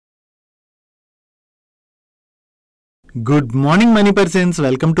Good morning money persons,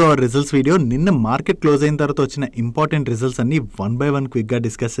 welcome to our results video. నిన్న market close అయిన తర్వాత వచ్చిన ఇంపార్టెంట్ రిజల్ట్స్ అన్ని వన్ బై వన్ క్విక్ గా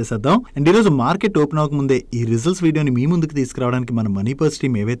డిస్కస్ చేసేద్దాం. అండ్ ఈ రోజు మార్కెట్ ఓపెన్ అవ్వక ముందే ఈ రిజల్ట్స్ వీడియోని మీ ముందుకు తీసుకురావడానికి మన మనీ పర్స్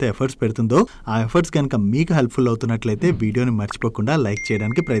టీమ్ ఏవైతే ఎఫర్ట్స్ పెడుతుందో ఆ ఎఫర్ట్స్ కనుక మీకు హెల్ప్ఫుల్ అవుతున్నట్లయితే వీడియోని మర్చిపోకుండా లైక్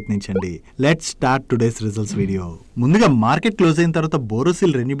చేయడానికి ప్రయత్నించండి. Let's start today's results video. ముందుగా మార్కెట్ క్లోజ్ అయిన తర్వాత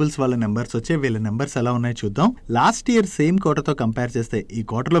బోరోసిల్ రెన్యూబుల్స్ వాళ్ళ నెంబర్స్ వచ్చే వీళ్ళ నెంబర్స్ ఎలా ఉన్నాయో చూద్దాం. లాస్ట్ ఇయర్ సేమ్ క్వార్టర్ తో కంపేర్ చేస్తే ఈ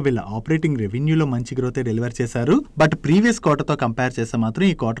క్వార్టర్ లో వీళ్ళ ఆపరేటింగ్ రెవెన్యూలో మంచి గ్రోత్ డెలివర్ చేశారు. బట్ ప్రీవియస్ క్వార్టర్ తో కంపేర్ చేస్తే మాత్రం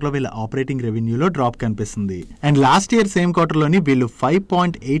ఈ క్వార్టర్ లో వీళ్ళ ఆపరేటింగ్ రెవెన్యూలో డ్రాప్ కనిపిస్తుంది. And last year same quarter లోని వీళ్ళు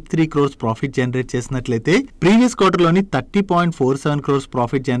 5.83 crores ప్రాఫిట్ జనరేట్ చేసినట్లయితే ప్రీవియస్ క్వార్టర్ లోని 30.47 crores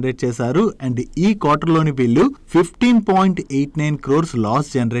ప్రాఫిట్ జనరేట్ చేశారు. అండ్ ఈ క్వార్టర్ లోని వీళ్ళు 15.89 crores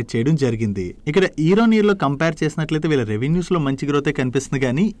లాస్ జనరేట్ చేయడం జరిగింది. ఇక్కడ ఇయర్ ఆన్ ఇయర్ లో కంపేర్ చేసినట్లయితే వీళ్ళ రెవెన్యూస్ లో మంచి గ్రోత్ కనిపిస్తుంది,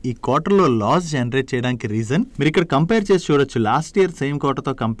 కానీ ఈ క్వార్టర్ లో లాస్ జనరేట్ చేయడానికి రీజన్ మీరు ఇక్కడ కంపేర్ చేసి చూడొచ్చు. లాస్ట్ ఇయర్ సేమ్ క్వార్టర్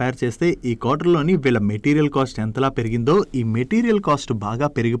తో కంపేర్ చేస్తే ఈ క్వార్టర్ లోని వీళ్ళ మెటీరియల్ కాస్ట్ ఎంతలా పెరిగిందో, ఈ మెటీరియల్ కాస్ట్ బాగా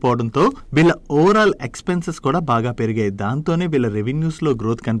పెరిగిపోవడంతో వీళ్ళ ఓవరాల్ ఎక్స్పెన్సెస్ కూడా బాగా పెరిగాయి. దాంతోనే వీళ్ళ రెవెన్యూస్ లో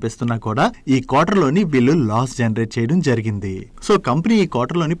గ్రోత్ కనిపిస్తున్నా కూడా ఈ క్వార్టర్ లోని వీళ్ళు లాస్ జనరేట్ చేయడం జరిగింది. సో కంపెనీ ఈ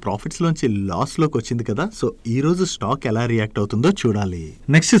క్వార్టర్ లోని ప్రాఫిట్స్ లోంచి లాస్ లోకి వచ్చింది కదా. సో ఈ రోజు స్టాక్ ఎలా రియాక్ట్ అవుతుందో చూడాలి.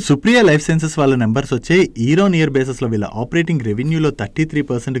 నెక్స్ట్ సుప్రియ లైఫ్ సైన్సెస్ వాళ్ళ నెంబర్స్ వచ్చే ఇయర్ ఆన్ ఇయర్ బేసిస్ లో వీళ్ళ ఆపరేటింగ్ రెవెన్యూలో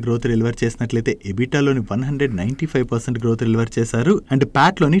 33% గ్రోత్ డెలివర్ చేసినట్లయితే ఎబిటాలోని 195% గ్రోత్ డెలివర్ చేశారు. అండ్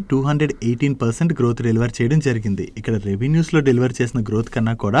ప్యాట్ లోని 218% గ్రోత్ డెలివర్ చేయడం జరిగింది. ఇక్కడ రెవెన్యూస్ లో డెలివర్ చేసిన గ్రోత్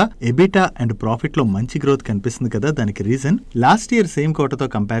కన్నా కూడా ఎబిటా అండ్ ప్రాఫిట్ లో మంచి గ్రోత్ కనిపిస్తుంది కదా. దానికి reason last year same quarter తో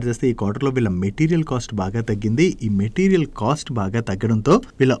కంపేర్ చేస్తే ఈ క్వార్టర్ లో వీళ్ళ మెటీరియల్ కాస్ట్ బాగా తగ్గింది. ఈ మెటీరియల్ కాస్ట్ బాగా తగ్గడంతో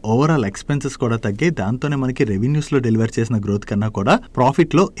వీళ్ళ ఓవరాల్ ఎక్స్పెన్సెస్ కూడా తగ్గాయి. దాంతోనే మనకి రెవెన్యూస్ లో డెలివర్ చేసిన గ్రోత్ కన్నా కూడా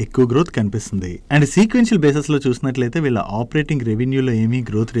ప్రాఫిట్ లో ఎక్కువ గ్రోత్ కనిపిస్తుంది. అండ్ సీక్వెన్షియల్ బేసిస్ లో చూసినట్లయితే వీళ్ళ ఆపరేటింగ్ రెవెన్యూలో ఏమీ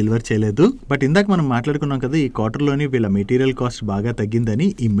గ్రోత్ డెలివర్ చేయలేదు. బట్ ఇందాక మనం మాట్లాడుకున్నాం కదా, ఈ క్వార్టర్ లోని వీళ్ళ మెటీరియల్ కాస్ట్ బాగా తగ్గిందని.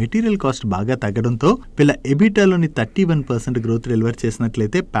 ఈ మెటీరియల్ కాస్ట్ బాగా తగ్గడంతో వీళ్ళ ఎబిటాలోని 31% గ్రోత్ డెలివర్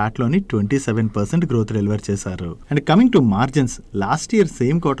చేసినట్లయితే ప్యాట్ లోని 27% గ్రోత్ డెలివర్ చేశారు. And coming to margins, last year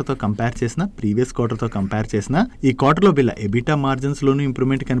same quarter తో కంపేర్ చేసిన ప్రీవియస్ క్వార్టర్ తో కంపేర్ చేసిన ఈ క్వార్టర్ లో వీళ్ళ ఎబిటా మార్జిన్స్ లోను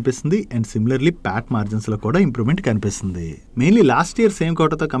ఇంప్రూవ్మెంట్ కనిపిస్తుంది. అండ్ సిమిలర్లీ ప్యాట్ మార్జిన్స్ లో కూడా ఇంప్రూవ్మెంట్ కనిపిస్తుంది. Mainly last year same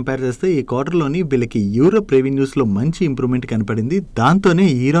quarter తో కంపేర్ చేస్తే ఈ క్వార్టర్ లోని వీళ్ళకి యూరోప్ రెవెన్యూస్ లో మంచి ఇంప్రూవ్మెంట్ కనపడింది. దాంతోనే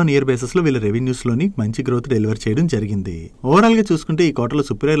ఇయర్ ఆన్ ఇయర్ బేసిస్ లో వీళ్ళ రెవెన్యూస్ లోని మంచి గ్రోత్ డెలివర్ చేయడం జరిగింది. ఓవరాల్ గా చూసుకుంటే ఈ క్వార్టర్ లో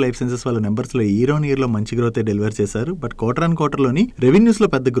సుప్రియా లైఫ్ సైన్సెస్ వాళ్ళ నెంబర్స్ లో ఇయర్ ఆన్ ఇయర్ లో మంచి గ్రోత్ డెలివర్ చేశారు. బట్ క్వార్టర్ ఆన్ క్వార్టర్ లోని రెవెన్యూస్ లో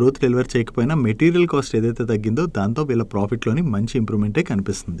పెద్ద గ్రోత్ డెలివర్ చేయకపోయినా మెటీరియల్ కాస్ట్ ఏదైతే తగ్గిందో దాంతో వీళ్ళ ప్రాఫిట్ లోని మంచి ఇంప్రూవ్మెంట్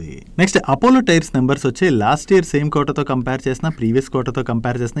కనిపిస్తుంది. నెక్స్ట్ అపోలో టైర్స్ నెంబర్స్ వచ్చే లాస్ట్ ఇయర్ సేమ్ క్వార్టర్ తో కంపేర్ చేసిన ప్రీవియస్ క్వార్టర్ తో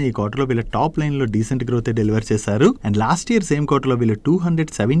కంపేర్ చేసిన ఈ క్వార్టర్ లో వీళ్ళ టాప్ లైన్ లో డీసెంట్ గ్రోత్ డెలివర్ చేశారు. And last year same quarter లో వీళ్ళు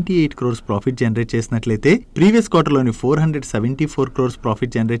 278 crores ప్రాఫిట్ జనరేట్ చేసినట్లయితే ప్రీవియస్ క్వార్టర్ లోని 474 crores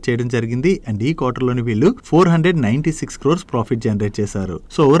ప్రాఫిట్ జనరేట్ చేయడం జరిగింది. అండ్ ఈ క్వార్టర్ లోని వీళ్ళు 496 crores ప్రాఫిట్ జనరేట్ చేశారు.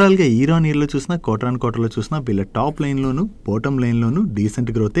 సో ఓవరాల్ గా ఇయర్ ఆన్ ఇయర్ లో చూసిన క్వార్టర్ ఆన్ క్వార్టర్ లో చూసిన వీళ్ళ టాప్ లైన్ లోను బాటమ్ లైన్ లోను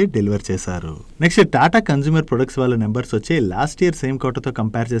డీసెంట్ గ్రోత్ డెలివర్ చేశారు. నెక్స్ట్ టాటా కన్స్యూమర్ ప్రొడక్ట్స్ వాళ్ళ నెంబర్స్ వచ్చే లాస్ట్ ఇయర్ సేమ్ క్వార్టర్ తో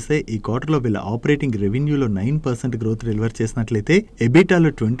కంపేర్ చేస్తే ఈ క్వార్టర్ లో వీళ్ళ ఆపరేటింగ్ రెవెన్యూలో 9% గ్రోత్ డెలివర్ చేసినట్లయితే ఎబిటాలో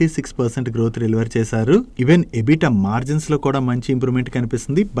 26% గ్రోత్ డెలివర్ చేశారు. ఈవెన్ ఎబిటా మార్జిన్స్ లో కూడా మంచి ఇంప్రూవ్మెంట్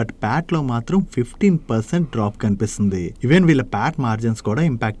కనిపిస్తుంది. బట్ ప్యాట్ లో మాత్రం 15% డ్రాప్ కనిపిస్తుంది. ఈవెన్ వీళ్ళ ప్యాట్ మార్జిన్స్ కూడా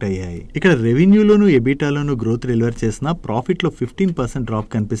ఇంపాక్ట్ అయ్యాయి. ఇక్కడ రెవెన్యూలోను ఎబిటాలోను గ్రోత్ డెలివర్ చేసిన ప్రాఫిట్ లో 15% డ్రాప్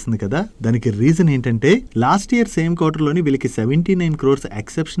కనిపిస్తుంది కదా. దానికి రీజన్ ఏంటంటే లాస్ట్ ఇయర్ సేమ్ క్వార్టర్ లోని వీళ్ళకి 79 crores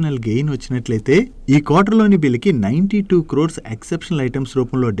ఎక్సెప్షనల్ గెయిన్ వచ్చినట్లయితే ఈ క్వార్టర్ లోని వీళ్ళకి 92 crores ఎక్సెప్షనల్ ఐటమ్స్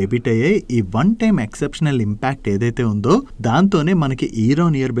రూపంలో డెబిట్ అయ్యాయి. ఈ వన్ టైం ఎక్సెప్షనల్ ఇంపాక్ట్ ఏదైతే ఉందో దాంతోనే మనకి ఇయర్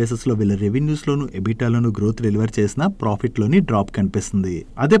ఆన్ ఇయర్ బేసిస్ లో వీళ్ళ రెవెన్యూస్ లోను ఎబిటాలోను గ్రోత్ డెలివర్ చేసిన ప్రాఫిట్ లోని డ్రాప్ కనిపిస్తుంది.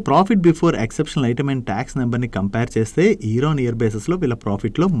 అదే profit before exceptional item and tax number ని కంపేర్ చేస్తే ఇయర్ ఆన్ ఇయర్ బేసిస్ లో వీళ్ళ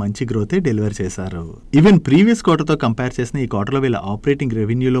ప్రాఫిట్ లో మంచి గ్రోత్ డెలివర్ చేశారు. ఈవెన్ ప్రీవియస్ క్వార్టర్ తో కంపేర్ చేసిన ఈ క్వార్టర్ లో వీళ్ళ ఆపరేటింగ్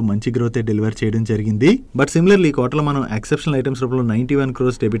రెవెన్యూలో మంచి గ్రోత్ డెలివర్ చేయడం జరిగింది. బట్ సిమిలర్లీ ఈ క్వార్టర్ లో మనం ఎక్సెప్షనల్ ఐటమ్స్ రూపంలో 91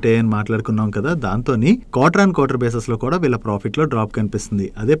 crores డెబిట్ అయ్యాయని మాట్లాడుకున్నాం కదా. దాంతో క్వార్టర్ ఆన్ క్వార్టర్ బేసిస్ లో కూడా వీళ్ళ ప్రాఫిట్ లో డ్రాప్ కనిపిస్తుంది.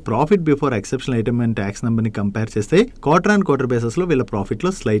 అదే profit before exceptional item and tax number ని కంపేర్ చేస్తే క్వార్టర్ ఆన్ క్వార్టర్ బేసిస్ లో వీళ్ళ ప్రాఫిట్ లో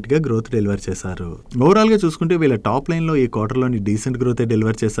స్లైట్ గా గ్రోత్ డెలివర్ చేశారు. ఓవరాల్ గా చూసుకుంటే వీళ్ళ టాప్ లైన్ లో ఈ క్వార్టర్ లోని డీసెంట్ గ్రోత్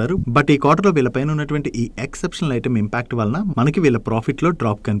డెలివర్ చేశారు. బట్ ఈ క్వార్టర్ లో వీళ్ళ పైన ఉన్నటువంటి ఈ ఎక్సెప్షనల్ ఐటమ్ ఇంపాక్ట్ వలన మనకి వీళ్ళ ప్రాఫిట్ లో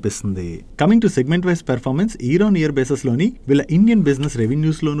డ్రాప్ కనిపిస్తుంది. Coming to segment vice performance, year on year basis లోని వీళ్ళ ఇండియన్ బిజినెస్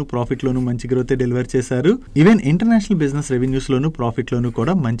రెవెన్యూస్ లోను ప్రాఫిట్ లోను మంచి గ్రోత్ డెలివర్ చేశారు. ఈవెన్ ఇంటర్నేషనల్ బిజినెస్ రెవెన్యూస్ లోను ప్రాఫిట్ లోను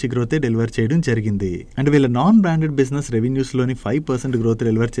కూడా మంచి గ్రోత్ డెలివర్ చేయడం జరిగింది. అండ్ వీళ్ళ నాన్ బ్రాండెడ్ బిజినెస్ రెవెన్యూస్ లోని 5% గ్రోత్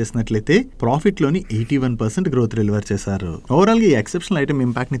డెలివర్ చేసినట్లయితే ప్రాఫిట్ లోని 81% గ్రోత్ డెలివర్ చేశారు. ఓవరాల్ గా ఈ ఎక్సెప్షనల్ ఐటమ్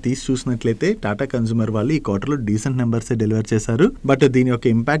ఇంపాక్ట్ ని తీసి చూసినట్లయితే టాటా కన్స్యూమర్ వాళ్ళు ఈ క్వార్టర్ లో డీసెంట్ నెంబర్స్ డెలివర్ చేశారు. బట్ దీని యొక్క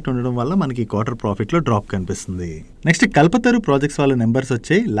ఇంపాక్ట్ ఉండడం వల్ల మనకి క్వార్టర్ ప్రాఫిట్ లో డ్రాప్ కనిపిస్తుంది. నెక్స్ట్ కల్పతరు ప్రాజెక్ట్స్ వాళ్ళ నెంబర్స్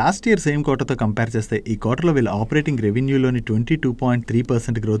వచ్చాయి. లాస్ట్ ఇయర్ సేమ్ క్వార్టర్ తో కంపేర్ చేస్తే ఈ క్వార్టర్ లో వీళ్ళ ఆపరేటింగ్ రెవెన్యూలోని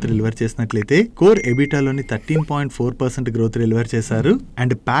 22.3% గ్రోత్ డెలివర్ చేసినట్లయితే కోర్ ఎబిటాలోని లోని 13.4% గ్రోత్ డెలివర్ చేశారు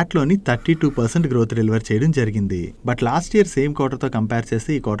అండ్ ప్యాట్ లోని 32% గ్రోత్ డెలివర్ చేయడం జరిగింది. But last year same quarter తో కంపేర్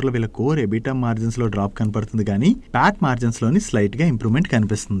చేస్తే ఈ క్వార్టర్ లో వీళ్ళ కోర్ ఎబిటా మార్జిన్స్ లో డ్రాప్ కనపడుతుంది కానీ ప్యాట్ మార్జిన్స్ లోని స్లైట్ గా ఇంప్రూవ్మెంట్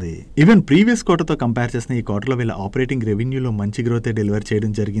కనిపిస్తుంది. ఈవెన్ ప్రీవియస్ క్వార్టర్ తో కంపేర్ చేసిన ఈ క్వార్టర్ లో వీళ్ళ ఆపరేటింగ్ రెవెన్యూలో మంచి గ్రోత్ డెలివర్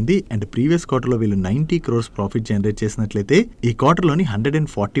చేయడం జరిగింది అండ్ ప్రీవియస్ క్వార్టర్ లో వీళ్ళు 90 crores ప్రాఫిట్ జనరేట్ చేసినట్లయితే ఈ క్వార్టర్ లోని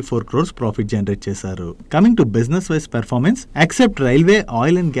 144 crores ప్రాఫిట్ జనరేట్ చేశారు. Coming to business vice performance, except railway,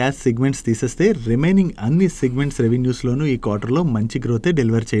 oil and gas segments తీసేస్తే రిమైనింగ్ అన్ని సెగ్మెంట్స్ రెవెన్యూస్ లోను ఈ క్వార్టర్ లో మంచి గ్రోత్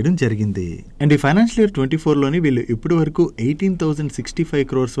డెలివర్ చేయడం జరిగింది. అండ్ ఈ ఫైనాన్షియల్ ఇయర్ 24 లోని వీళ్ళు ఇప్పటి వరకు 18,065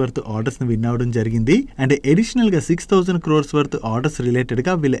 crores వర్త్ ఆర్డర్స్ ని విన్ అవడం జరిగింది అండ్ అడిషనల్ గా 6,000 crores వర్త్ ఆర్డర్స్ రిలేటెడ్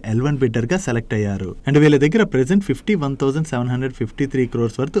గా వీళ్ళు L1 బిడ్డర్ గా సెలెక్ట్ అయ్యారు అండ్ వీళ్ళ దగ్గర present 51,753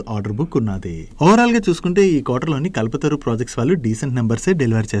 crores worth order book ఉన్నది. ఓవరాల్ గా చూసుకుంటే ఈ క్వార్టర్ లోని కల్పతరు ప్రాజెక్ట్స్ వాళ్ళు డీసెంట్ నెంబర్స్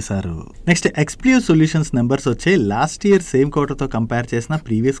డెలివర్ చేశారు. నెక్స్ట్ ఎక్స్ప్లియో సొల్యూషన్స్ నెంబర్స్ వచ్చే లాస్ట్ ఇయర్ సేమ్ క్వార్టర్ తో కంపేర్ చేసిన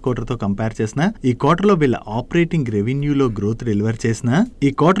ప్రీవియస్ క్వార్టర్ తో కంపేర్ చేసిన ఈ క్వార్టర్ లో వీళ్ళ ఆపరేటింగ్ రెవెన్యూలో గ్రోత్ డెలివర్ చేసిన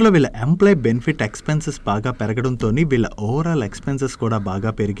ఈ క్వార్టర్ లో వీళ్ళ ఎంప్లాయ్ బెనిఫిట్ ఎక్స్పెన్సెస్ బాగా పెరగడంతో వీళ్ళ ఓవరాల్ ఎక్స్పెన్సెస్ కూడా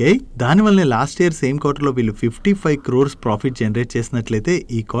బాగా పెరిగాయి. దానివల్ల లాస్ట్ ఇయర్ సేమ్ క్వార్టర్ లో వీళ్ళు 55 crores ప్రాఫిట్ జనరేట్ చేసినట్లయితే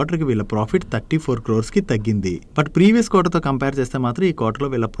ఈ క్వార్టర్ కి వీళ్ళ ప్రాఫిట్ 34 crores కి తగ్గింది. బట్ ప్రీవియస్ క్వార్టర్ తో కంపేర్ చేస్తే మాత్రం ఈ క్వార్టర్ లో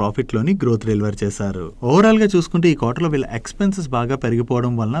వీళ్ళ ప్రాఫిట్ లోని గ్రోత్ డెలివర్ చేశారు. ఓవరాల్ గా చూసుకుంటే ఈ క్వార్టర్ లో వీళ్ళ ఎక్స్పెన్సెస్ బాగా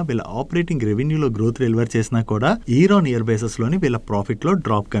పెరిగిపోవడం వలన వీళ్ళ ఆపరేటింగ్ రెవెన్యూలో గ్రోత్ డెలివర్ చేసినా కూడా ఇయర్ ఆన్ ఇయర్ బేసిస్ లోని వీళ్ళ ప్రాఫిట్ లో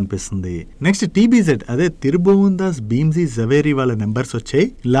డ్రాప్ కనిపిస్తుంది. నెక్స్ట్ టీబీజెడ్ అదే తిరుభువన్దాస్ భీమ్జీ జవేరీ వాళ్ళ నెంబర్స్ వచ్చాయి.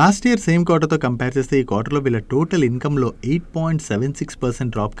 లాస్ట్ ఇయర్ సేమ్ క్వార్టర్ తో కంపేర్ చేస్తే ఈ క్వార్టర్ లో వీళ్ళ టోటల్ ఇన్కమ్ లో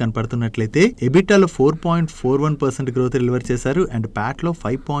 8.76% డ్రాప్ కనపడుతున్నట్లయితే ఎబిటాలో 4.41% గ్రోత్ డెలివర్ చేశారు అండ్ ప్యాట్ లో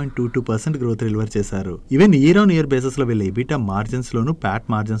 5.22% గ్రోత్ డెలివర్ చేశారు. Even year on year basis లో వీళ్ళ ఎబిటా మార్జిన్స్ లోను ప్యాట్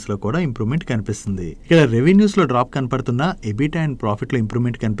మార్జిన్స్ లో కూడా ఇంప్రూవ్మెంట్ కనిపిస్తుంది. ఇక్కడ రెవెన్యూస్ లో డ్రాప్ కనపడుతున్నా ఎబిటా అండ్ ప్రాఫిట్ లో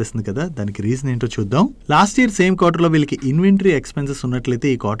ఇంప్రూవ్మెంట్ కనిపిస్తుంది కదా, దానికి రీజన్ ఏంటో చూద్దాం. లాస్ట్ ఇయర్ సేమ్ క్వార్టర్ లో వీళ్ళకి ఇన్వెంటరీ ఎక్స్పెన్సెస్ ఉన్నట్లయితే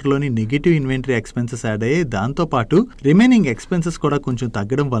ఈ క్వార్టర్ లోని నెగటివ్ ఇన్వెంటరీ ఎక్స్పెన్సెస్ యాడ్ అయ్యాయి. దాంతో పాటు రిమైనింగ్ ఎక్స్పెన్సెస్ కూడా కొంచెం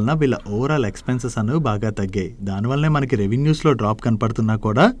తగ్గడం వలన వీళ్ళ ఓవరాల్ ఎక్స్పెన్సెస్ అనేవి బాగా తగ్గాయి. దానివల్లనే మనకి రెవెన్యూస్ లో డ్రాప్ కనపడుతున్నా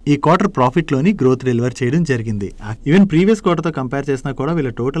కూడా ఈ క్వార్టర్ ప్రాఫిట్ లోని గ్రోత్ డెలివర్ చేయడం జరిగింది. ఈవెన్ ప్రీవియస్ క్వార్టర్ తో కంపేర్ చేసినా కూడా వీళ్ళ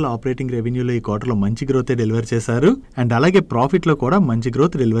టోటల్ ఆపరేటింగ్ రెవెన్యూలో ఈ క్వార్టర్ లో మంచి గ్రోత్ డెలివర్ చేశారు అండ్ అలాగే ప్రాఫిట్ లో కూడా మంచి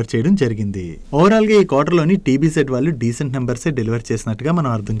గ్రోత్ డెలివర్ చేయడం జరిగింది. ఓవరాల్ గా ఈ క్వార్టర్ లోని టీబీజెడ్ వాళ్ళు డీసెంట్ నెంబర్స్ డెలివర్ చేసినట్టుగా మనం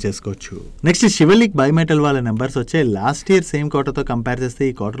అర్థం చేసుకోవచ్చు. నెక్స్ట్ శివలిక్ బైమెటల్ వాళ్ళ నెంబర్స్ వచ్చే లాస్ట్ ఇయర్ సేమ్ క్వార్టర్ తో కంపేర్ చేస్తే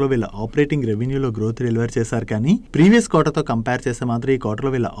ఈ క్వార్టర్ లో వీళ్ళ ఆపరేటింగ్ రెవెన్యూలో గ్రోత్ డెలివర్ చేశారు కానీ ప్రీవియస్ క్వార్టర్ తో కంపేర్ చేస్తే మాత్రం ఈ క్వార్టర్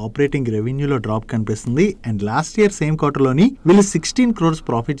లో వీళ్ళ ఆపరేటింగ్ రెవెన్యూలో డ్రాప్ కనిపిస్తుంది and last year same quarter లోని వీళ్ళు 16 crores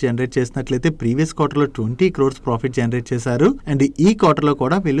ప్రాఫిట్ జనరేట్ చేసినట్లయితే ప్రీవియస్ క్వార్టర్ లో 20 crores ప్రాఫిట్ జనరేట్ చేశారు అండ్ ఈ క్వార్టర్ లో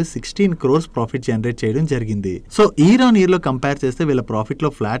కూడా వీళ్ళు 16 crores ప్రాఫిట్ జనరేట్ చేయడం జరిగింది. సో ఇయర్ ఆన్ ఇయర్ లో కంపేర్ చేస్తే వీళ్ళ ప్రాఫిట్ లో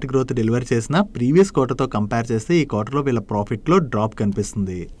ఫ్లాట్ గ్రోత్ డెలివర్ చేసిన ప్రీవియస్ క్వార్టర్ తో కంపేర్ చేస్తే ఈ క్వార్టర్ లో వీళ్ళ ప్రాఫిట్ లో డ్రాప్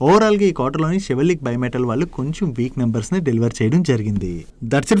కనిపిస్తుంది. ఓవరాల్ గా ఈ క్వార్టర్ లోని శివలిక్ బైమెటల్ వాళ్ళు కొంచెం వీక్ నెంబర్స్ ని డెలివర్ చేయడం జరిగింది.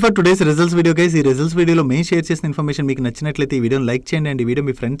 That's it for today's results video guys. ఈ రిజల్ట్స్ వీడియోలో మేము షేర్ చేసిన ఇన్ఫర్మేషన్ మీకు నచ్చినట్లయితే ఈ వీడియోని లైక్ చేయండి అండ్ ఈ video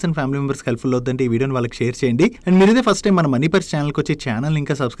me friends and family members helpful అవుతుంటే ఈ వీడియోని వాళ్ళకి షేర్ చేయండి. అండ్ మీరైతే ఫస్ట్ టైం మన మనీ పర్స్ ఛానల్ కి వచ్చి ఛానల్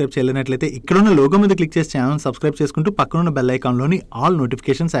ఇంకా సబ్స్క్రైబ్ చేయలేనట్లయితే ఇక్కడ ఉన్న లోగో మీద క్లిక్ చేసి ఛానల్ సబ్స్క్రైబ్ చేసుకుంటూ పక్కన ఉన్న బెల్ ఐకాన్ లోని ఆల్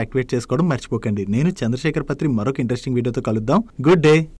నోటిఫికేషన్స్ యాక్టివేట్ చేసుకోవడం మర్చిపోకండి. నేను చంద్రశేఖర్ పత్రి మరొక ఇంట్రెస్టింగ్ వీడియోతో కలుద్దాం. Good day.